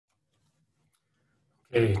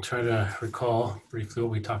Okay, try to recall briefly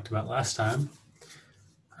what we talked about last time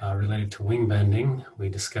related to wing bending. We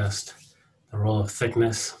discussed the role of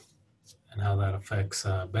thickness and how that affects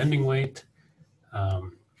bending weight.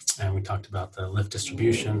 And we talked about the lift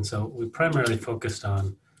distribution. So we primarily focused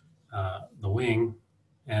on the wing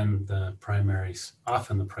and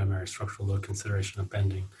often the primary structural load consideration of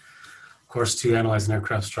bending. Of course, to analyze an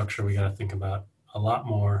aircraft structure, we got to think about a lot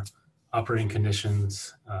more operating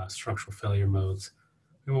conditions, structural failure modes.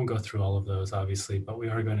 We won't go through all of those, obviously, but we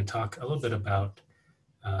are going to talk a little bit about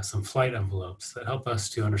some flight envelopes that help us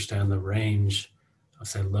to understand the range of,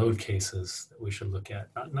 say, load cases that we should look at.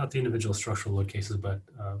 Not the individual structural load cases, but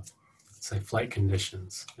say flight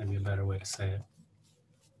conditions, maybe a better way to say it.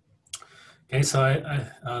 Okay, so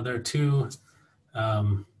there are two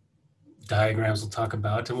diagrams we'll talk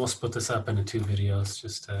about, and we'll split this up into two videos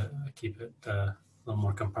just to keep it a little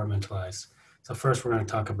more compartmentalized. So first, we're going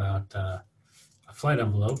to talk about a flight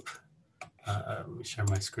envelope. Let me share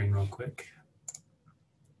my screen real quick.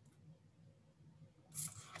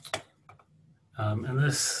 And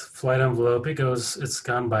this flight envelope, it's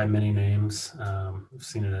gone by many names. We've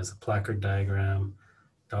seen it as a placard diagram,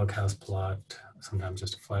 doghouse plot, sometimes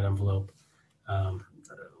just a flight envelope.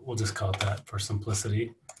 We'll just call it that for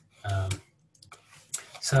simplicity.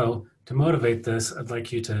 So to motivate this, I'd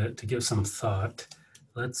like you to give some thought.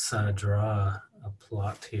 Let's draw a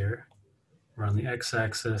plot here. We're on the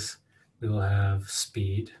x-axis, we will have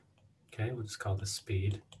speed. Okay, we'll just call this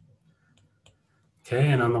speed. Okay,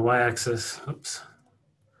 and on the y-axis,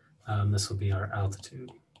 this will be our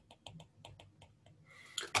altitude.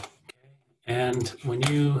 Okay. And when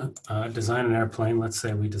you design an airplane, let's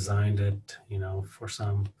say we designed it, for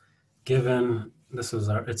some given,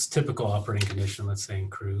 it's typical operating condition, let's say in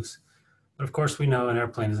cruise. But of course, we know an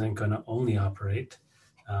airplane isn't going to only operate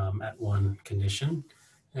at one condition.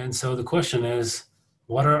 And so the question is,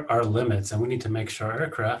 what are our limits? And we need to make sure our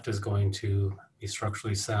aircraft is going to be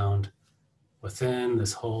structurally sound within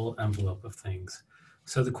this whole envelope of things.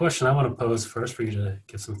 So the question I want to pose first for you to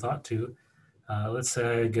give some thought to, let's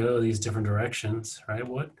say I go these different directions, right?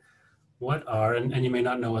 What are, and you may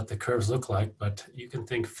not know what the curves look like, but you can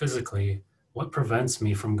think physically, what prevents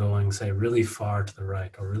me from going, say, really far to the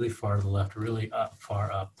right or really far to the left, or really far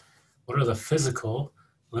up? What are the physical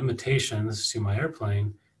limitations to my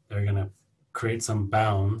airplane that are going to create some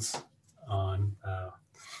bounds on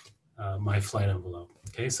my flight envelope?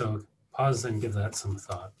 Okay, so pause and give that some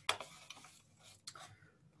thought.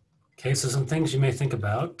 Okay, so some things you may think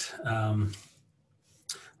about.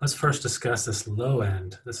 Let's first discuss this low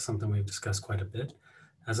end. This is something we've discussed quite a bit.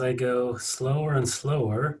 As I go slower and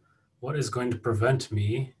slower, what is going to prevent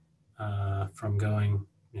me from going,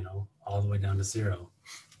 all the way down to zero?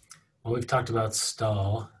 Well, we've talked about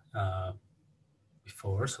stall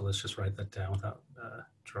before, so let's just write that down without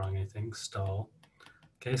drawing anything, stall.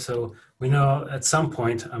 Okay, so we know at some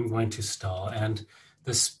point I'm going to stall, and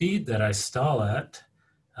the speed that I stall at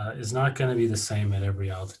is not going to be the same at every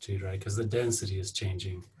altitude, right? Because the density is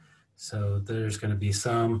changing. So there's going to be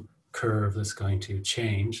some curve that's going to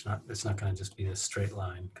change. It's not going to just be a straight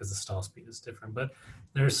line because the stall speed is different, but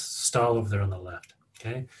there's stall over there on the left,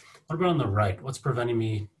 okay? What about on the right? What's preventing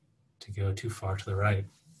me to go too far to the right?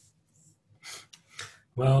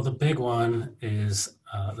 Well, the big one is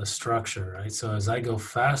the structure, right? So as I go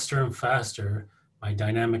faster and faster, my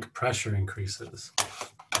dynamic pressure increases.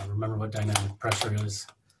 Remember what dynamic pressure is?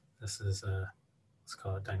 This is, let's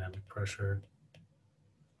call it dynamic pressure.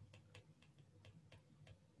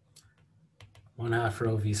 1/2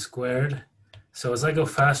 rho v squared. So as I go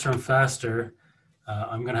faster and faster,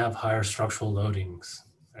 I'm going to have higher structural loadings,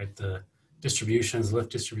 right? The distributions,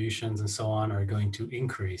 lift distributions, and so on are going to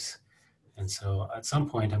increase. And so at some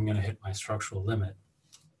point, I'm going to hit my structural limit.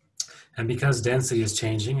 And because density is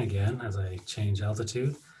changing, again, as I change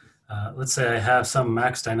altitude, let's say I have some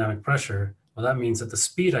max dynamic pressure. Well, that means that the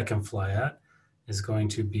speed I can fly at is going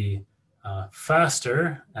to be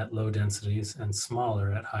faster at low densities and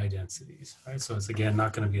smaller at high densities, right? So it's, again,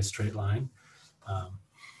 not going to be a straight line,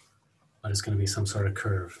 but it's going to be some sort of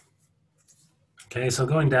curve. Okay, so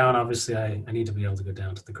going down, obviously, I need to be able to go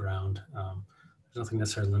down to the ground. There's nothing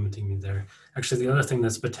necessarily limiting me there. Actually, the other thing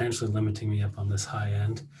that's potentially limiting me up on this high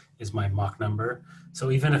end is my Mach number.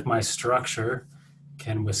 So even if my structure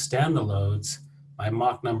can withstand the loads, my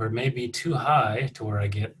Mach number may be too high to where I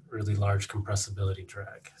get really large compressibility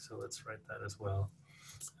drag. So let's write that as well.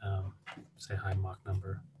 Say high Mach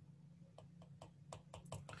number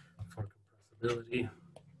for compressibility.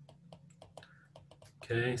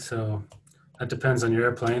 Okay, so that depends on your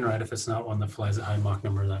airplane, right? If it's not one that flies at high Mach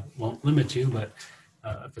number, that won't limit you, but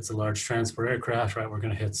if it's a large transport aircraft, right, we're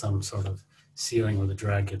going to hit some sort of ceiling where the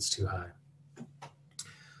drag gets too high.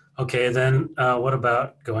 Okay, then what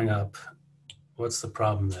about going up? What's the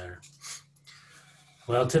problem there?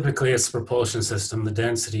 Well, typically it's a propulsion system. The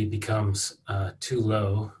density becomes too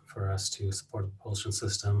low for us to support a propulsion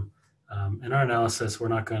system. In our analysis, we're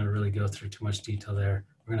not going to really go through too much detail there.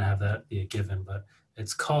 We're going to have that be a given, but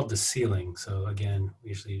it's called the ceiling. So again, we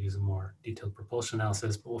usually use a more detailed propulsion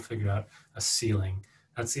analysis, but we'll figure out a ceiling.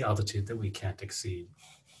 That's the altitude that we can't exceed.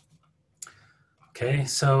 Okay,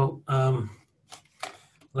 so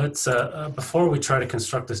let's, before we try to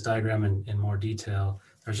construct this diagram in more detail,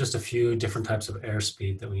 there's just a few different types of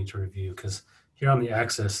airspeed that we need to review, because here on the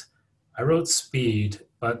axis, I wrote speed,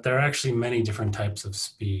 but there are actually many different types of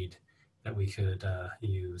speed that we could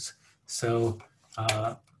use. So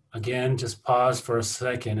again, just pause for a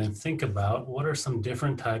second and think about what are some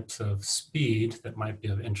different types of speed that might be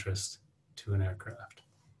of interest to an aircraft.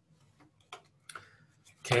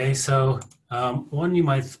 Okay, so one you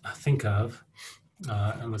might think of,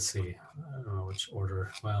 and let's see, I don't know which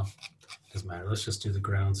order, well, it doesn't matter. Let's just do the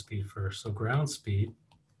ground speed first. So ground speed,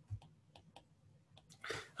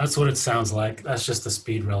 that's what it sounds like. That's just the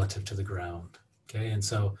speed relative to the ground. Okay, and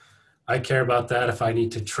so I care about that if I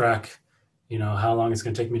need to track, you know, how long it's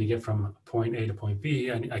going to take me to get from point A to point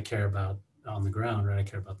B. I care about on the ground, right? I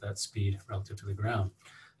care about that speed relative to the ground.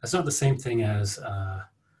 That's not the same thing as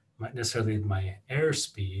necessarily my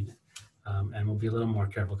airspeed, and we'll be a little more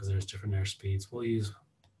careful because there's different airspeeds. We'll use, the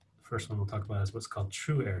first one we'll talk about is what's called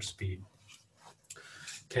true airspeed.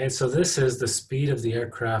 Okay, so this is the speed of the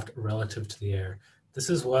aircraft relative to the air. This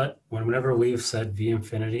is what, whenever we've said V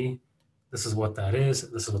infinity, this is what that is.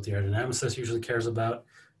 This is what the aerodynamicist usually cares about.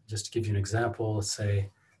 Just to give you an example, let's say,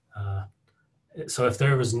 so if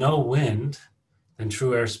there was no wind, then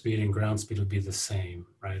true airspeed and ground speed would be the same,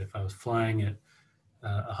 right? If I was flying at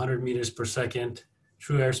 100 meters per second,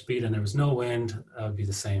 true airspeed, and there was no wind, that would be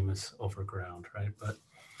the same as over ground, right?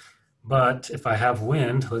 But if I have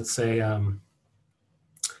wind, let's say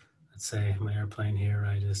my airplane here,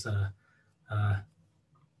 right, is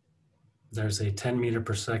there's a 10 meter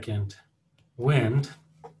per second wind,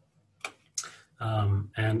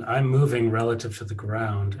 and I'm moving relative to the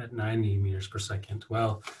ground at 90 meters per second.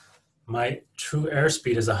 Well, my true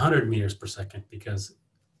airspeed is 100 meters per second because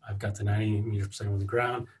I've got the 90 meters per second on the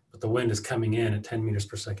ground, but the wind is coming in at 10 meters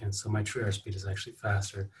per second. So my true airspeed is actually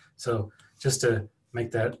faster. So just to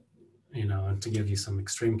make that, you know, and to give you some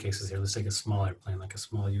extreme cases here, let's take a small airplane, like a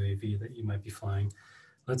small UAV that you might be flying.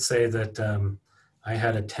 Let's say that I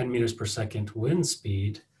had a 10 meters per second wind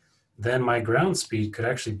speed, then my ground speed could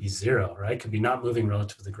actually be 0, right? Could be not moving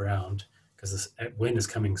relative to the ground because this wind is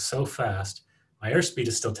coming so fast. My airspeed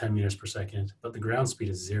is still 10 meters per second, but the ground speed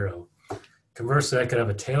is 0. Conversely, I could have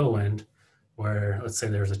a tailwind where, let's say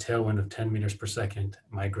there's a tailwind of 10 meters per second.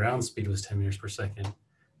 My ground speed was 10 meters per second,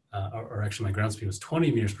 or actually my ground speed was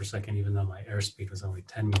 20 meters per second, even though my airspeed was only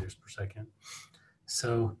 10 meters per second.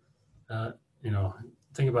 So, you know,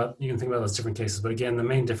 you can think about those different cases, but again, the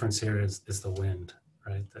main difference here is the wind,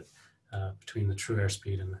 right? That between the true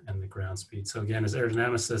airspeed and the ground speed. So again, as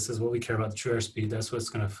aerodynamicists, is what we care about, the true airspeed. That's what's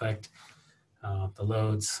going to affect the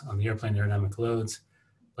loads on the airplane, aerodynamic loads.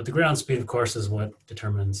 But the ground speed, of course, is what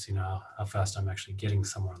determines, you know, how fast I'm actually getting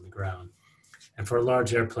somewhere on the ground. And for a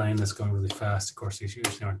large airplane that's going really fast, of course, these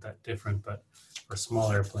usually aren't that different. But for a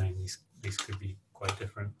small airplane, these could be quite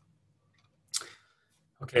different.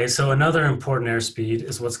 Okay, so another important airspeed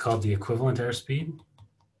is what's called the equivalent airspeed.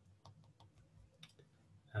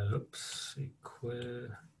 Oops,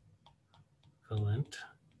 equivalent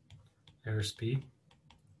airspeed.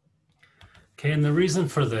 Okay, and the reason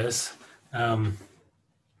for this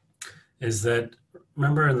is that,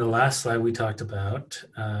 remember in the last slide we talked about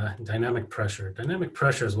dynamic pressure. Dynamic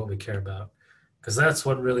pressure is what we care about because that's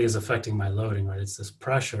what really is affecting my loading, right? It's this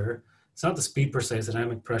pressure. It's not the speed per se, it's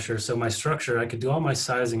dynamic pressure. So my structure, I could do all my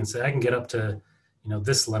sizing and say I can get up to, you know,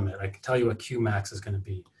 this limit. I can tell you what Q max is going to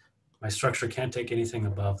be. My structure can't take anything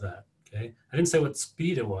above that, okay? I didn't say what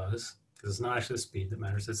speed it was because it's not actually the speed that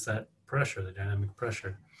matters. It's that pressure, the dynamic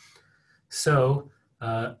pressure. So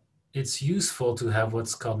it's useful to have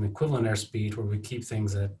what's called an equivalent airspeed where we keep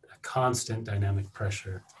things at a constant dynamic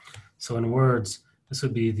pressure. So in words, this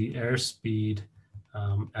would be the airspeed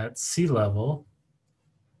at sea level.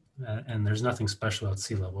 And there's nothing special about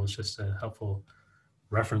sea level. It's just a helpful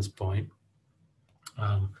reference point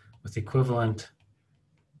with equivalent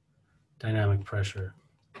dynamic pressure.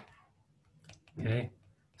 Okay,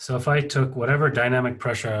 so if I took whatever dynamic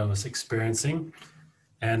pressure I was experiencing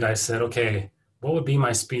and I said, okay, what would be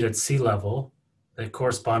my speed at sea level that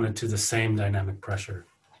corresponded to the same dynamic pressure?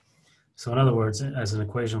 So in other words, as an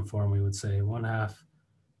equation form, we would say 1/2,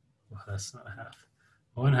 well, that's not a half,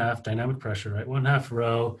 1/2 dynamic pressure, right? 1/2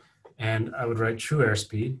 rho, and I would write true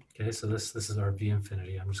airspeed. Okay, so this is our V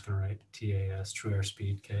infinity. I'm just going to write TAS, true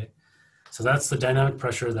airspeed. Okay, so that's the dynamic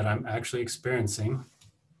pressure that I'm actually experiencing.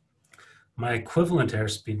 My equivalent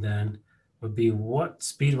airspeed then would be what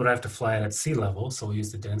speed would I have to fly at sea level? So we'll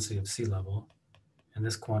use the density of sea level. And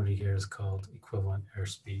this quantity here is called equivalent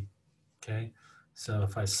airspeed. Okay, so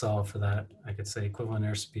if I solve for that, I could say equivalent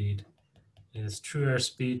airspeed is true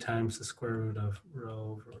airspeed times the square root of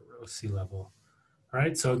rho over rho sea level. All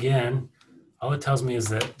right, so again, all it tells me is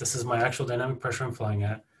that this is my actual dynamic pressure I'm flying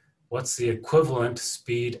at. What's the equivalent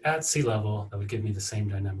speed at sea level that would give me the same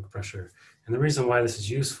dynamic pressure? And the reason why this is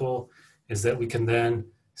useful is that we can then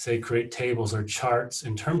say create tables or charts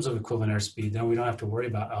in terms of equivalent airspeed. Then we don't have to worry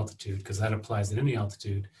about altitude because that applies at any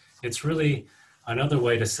altitude. It's really another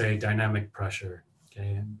way to say dynamic pressure,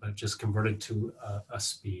 okay, but just converted to a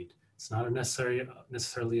speed. It's not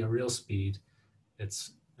necessarily a real speed.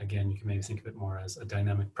 It's, again, you can maybe think of it more as a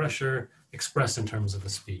dynamic pressure expressed in terms of a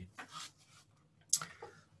speed.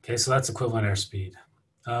 Okay, so that's equivalent airspeed.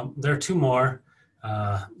 There are two more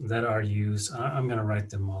that are used. I'm going to write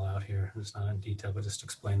them all out here. It's not in detail, but just to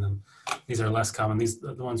explain them. These are less common. These,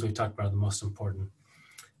 the ones we talked about, are the most important.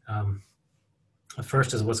 The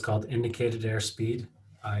first is what's called indicated airspeed,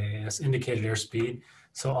 IAS, indicated airspeed.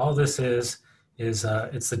 So all this is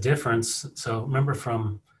it's the difference. So remember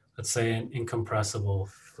from, let's say, an incompressible,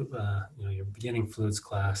 your beginning fluids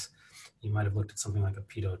class, you might have looked at something like a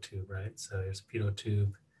pitot tube, right? So here's a pitot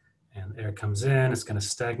tube, and air comes in, it's going to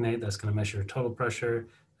stagnate, that's going to measure your total pressure,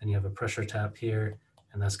 then you have a pressure tap here,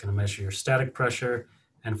 and that's going to measure your static pressure.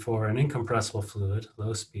 And for an incompressible fluid,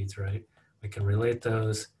 low speeds, right, we can relate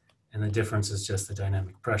those, and the difference is just the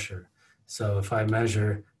dynamic pressure. So if I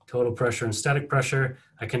measure total pressure and static pressure,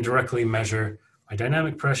 I can directly measure my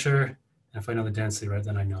dynamic pressure, and if I know the density, right,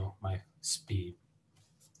 then I know my speed.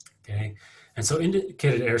 Okay, and so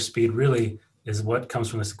indicated airspeed really is what comes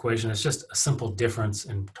from this equation. It's just a simple difference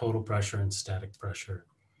in total pressure and static pressure.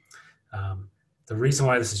 The reason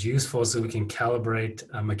why this is useful is that we can calibrate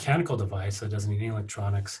a mechanical device that doesn't need any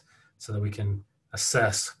electronics, so that we can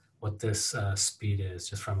assess what this speed is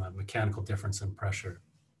just from a mechanical difference in pressure.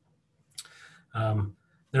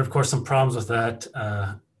 There are, of course, some problems with that.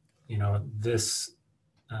 There's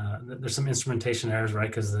some instrumentation errors, right?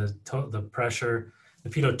 Because the pressure, the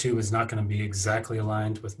pitot tube is not going to be exactly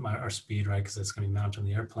aligned with our speed, right? Because it's going to be mounted on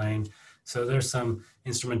the airplane. So there's some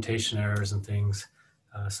instrumentation errors and things.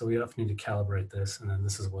 So we often need to calibrate this. And then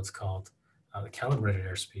this is what's called the calibrated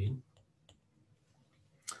airspeed.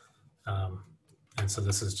 And so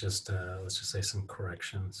this is just, let's just say some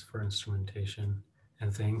corrections for instrumentation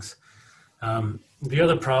and things. The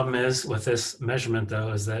other problem is with this measurement,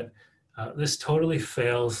 though, is that this totally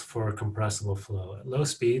fails for compressible flow. At low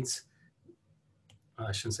speeds,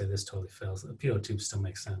 I shouldn't say this totally fails. The pitot tube still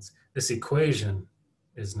makes sense. This equation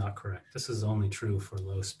is not correct. This is only true for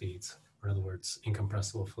low speeds, or in other words,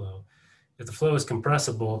 incompressible flow. If the flow is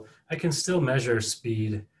compressible, I can still measure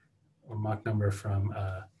speed or Mach number from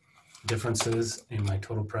differences in my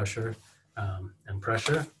total pressure and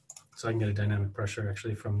pressure. So I can get a dynamic pressure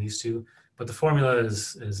actually from these two. But the formula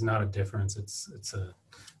is not a difference. It's a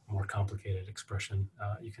more complicated expression.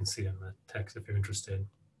 You can see it in the text if you're interested.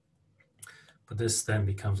 But this then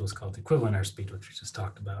becomes what's called equivalent airspeed, which we just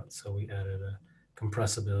talked about. So we added a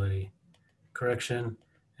compressibility correction.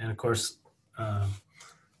 And of course,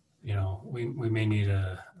 we may need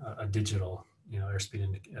a digital, airspeed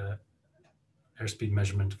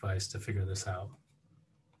measurement device to figure this out.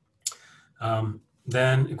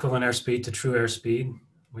 Then equivalent airspeed to true airspeed.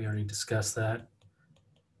 We already discussed that.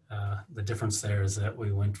 The difference there is that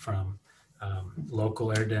we went from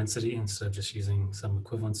local air density, instead of just using some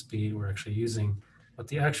equivalent speed, we're actually using what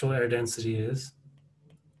the actual air density is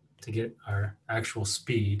to get our actual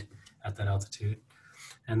speed at that altitude.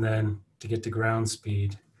 And then to get to ground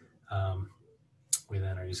speed, we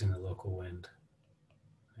then are using the local wind.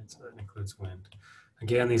 Right? So that includes wind.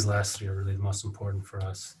 Again, these last three are really the most important for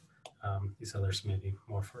us. These others may be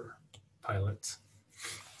more for pilots.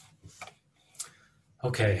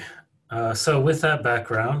 Okay, so with that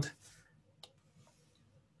background,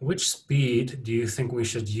 which speed do you think we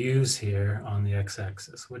should use here on the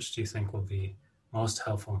x-axis? Which do you think will be most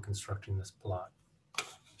helpful in constructing this plot?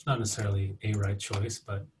 It's not necessarily a right choice,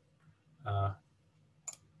 but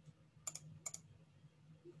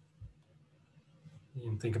you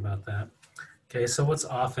can think about that. Okay, so what's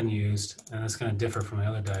often used, and it's going to differ from the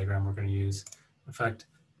other diagram we're going to use. In fact,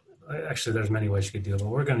 actually there's many ways you could do it, but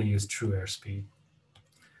we're going to use true airspeed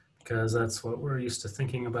because that's what we're used to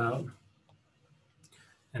thinking about.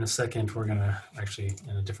 In a second, we're going to actually,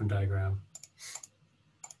 in a different diagram,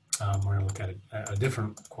 we're going to look at a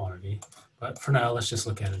different quantity. But for now, let's just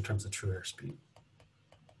look at it in terms of true airspeed.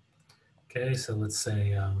 Okay, so let's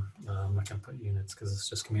say, I'm not going to put units because it's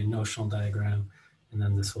just going to be a notional diagram, and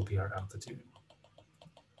then this will be our altitude.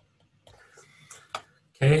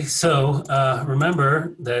 Okay, so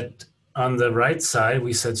remember that on the right side,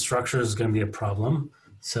 we said structure is going to be a problem.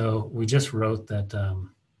 So we just wrote that,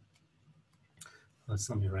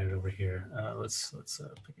 let me write it over here. Let's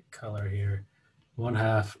pick a color here.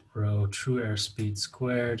 1/2 rho true airspeed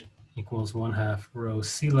squared equals 1/2 rho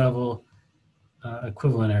sea level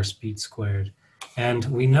equivalent airspeed squared. And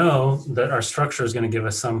we know that our structure is going to give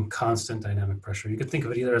us some constant dynamic pressure. You could think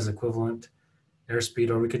of it either as equivalent airspeed,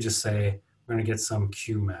 or we could just say we're going to get some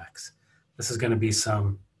Q max. This is going to be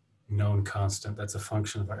some known constant that's a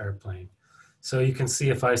function of our airplane. So you can see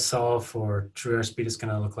if I solve for true airspeed, it's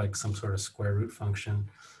going to look like some sort of square root function.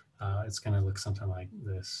 It's going to look something like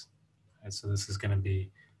this. Right, so this is going to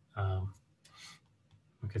be,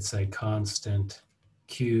 we could say constant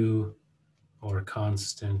Q or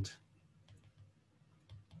constant,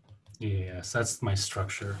 yes, that's my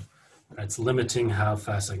structure. It's limiting how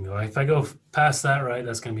fast I can go. If I go past that, right,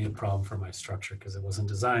 that's going to be a problem for my structure because it wasn't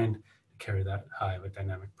designed to carry that high of a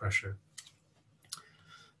dynamic pressure.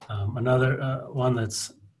 Another one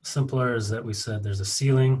that's simpler is that we said there's a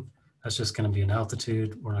ceiling. That's just going to be an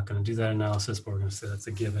altitude. We're not going to do that analysis, but we're going to say that's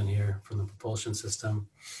a given here from the propulsion system.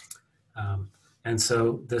 And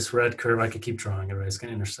so this red curve, I could keep drawing it, right? It's going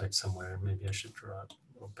to intersect somewhere. Maybe I should draw it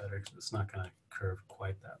a little better because it's not going to curve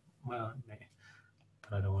quite that well. It may,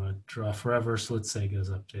 but I don't want to draw forever. So let's say it goes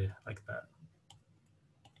up to like that.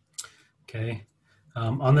 Okay.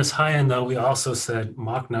 On this high end, though, we also said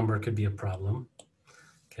Mach number could be a problem.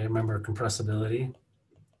 Okay, remember compressibility.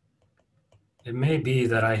 It may be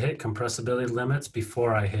that I hit compressibility limits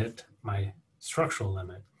before I hit my structural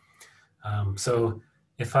limit. So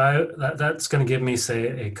if that's going to give me,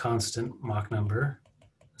 say, a constant Mach number.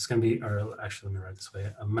 It's going to be, or actually, let me write this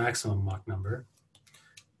way, a maximum Mach number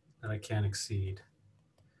that I can't exceed.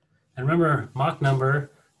 And remember, Mach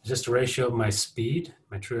number is just a ratio of my speed,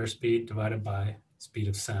 my true airspeed, divided by speed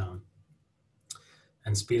of sound.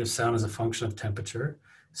 And speed of sound is a function of temperature.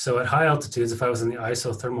 So at high altitudes, if I was in the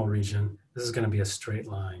isothermal region, this is going to be a straight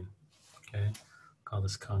line. Okay, call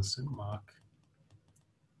this constant Mach.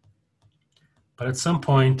 But at some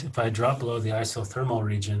point, if I drop below the isothermal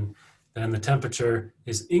region, then the temperature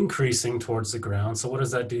is increasing towards the ground. So what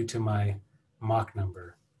does that do to my Mach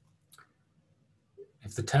number?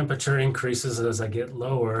 If the temperature increases as I get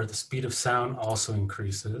lower, the speed of sound also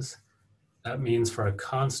increases. That means for a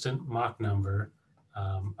constant Mach number,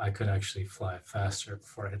 I could actually fly faster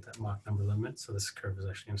before I hit that Mach number limit. So this curve is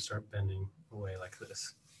actually going to start bending away like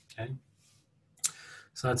this. Okay,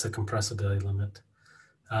 so that's a compressibility limit.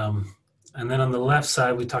 And then on the left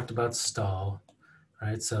side, we talked about stall,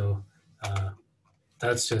 right? So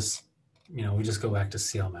that's just, you know, we just go back to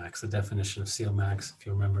CLmax, the definition of CLmax. If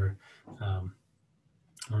you remember on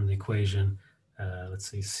the equation, let's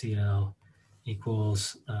see, CL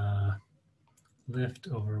equals lift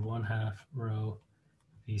over 1/2 rho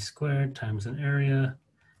V squared times an area.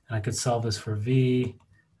 And I could solve this for V.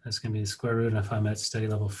 That's going to be the square root. And if I'm at steady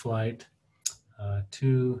level flight,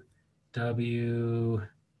 2W,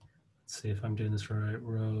 let's see if I'm doing this right,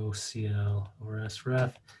 rho CL over S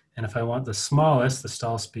ref. And if I want the smallest, the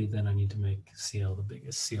stall speed, then I need to make CL the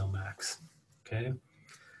biggest, CL max. Okay.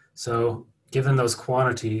 So given those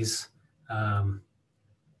quantities, I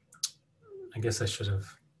guess I should have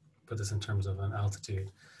put this in terms of an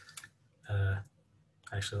altitude.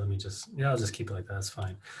 Actually, let me just, yeah, I'll just keep it like that, that's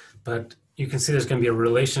fine. But you can see there's going to be a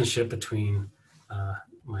relationship between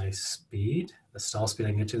my speed, the stall speed I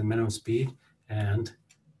can get to, the minimum speed, and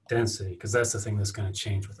density, because that's the thing that's going to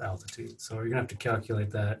change with altitude. So you're going to have to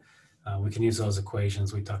calculate that. We can use those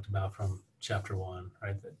equations we talked about from chapter 1,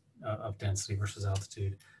 right, of density versus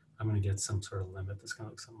altitude. I'm going to get some sort of limit that's going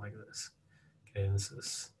to look something like this. Okay, and this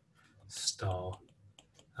is stall.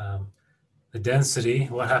 The density,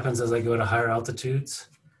 what happens as I go to higher altitudes?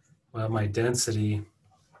 Well, my density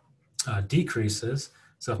decreases.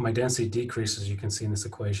 So if my density decreases, you can see in this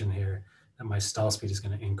equation here that my stall speed is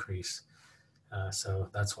going to increase. So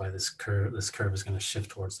that's why this curve is going to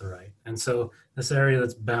shift towards the right. And so this area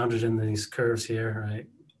that's bounded in these curves here, right,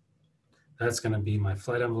 that's going to be my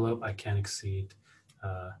flight envelope. I can't exceed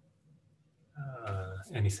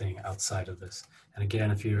anything outside of this. And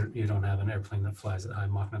again, if you don't have an airplane that flies at high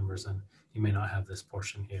Mach numbers, then you may not have this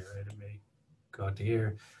portion here, right? It may go out to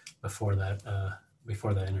here before that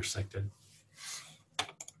intersected.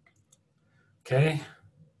 Okay,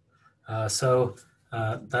 so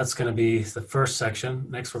That's going to be the first section.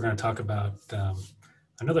 Next, we're going to talk about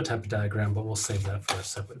another type of diagram, but we'll save that for a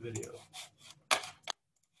separate video.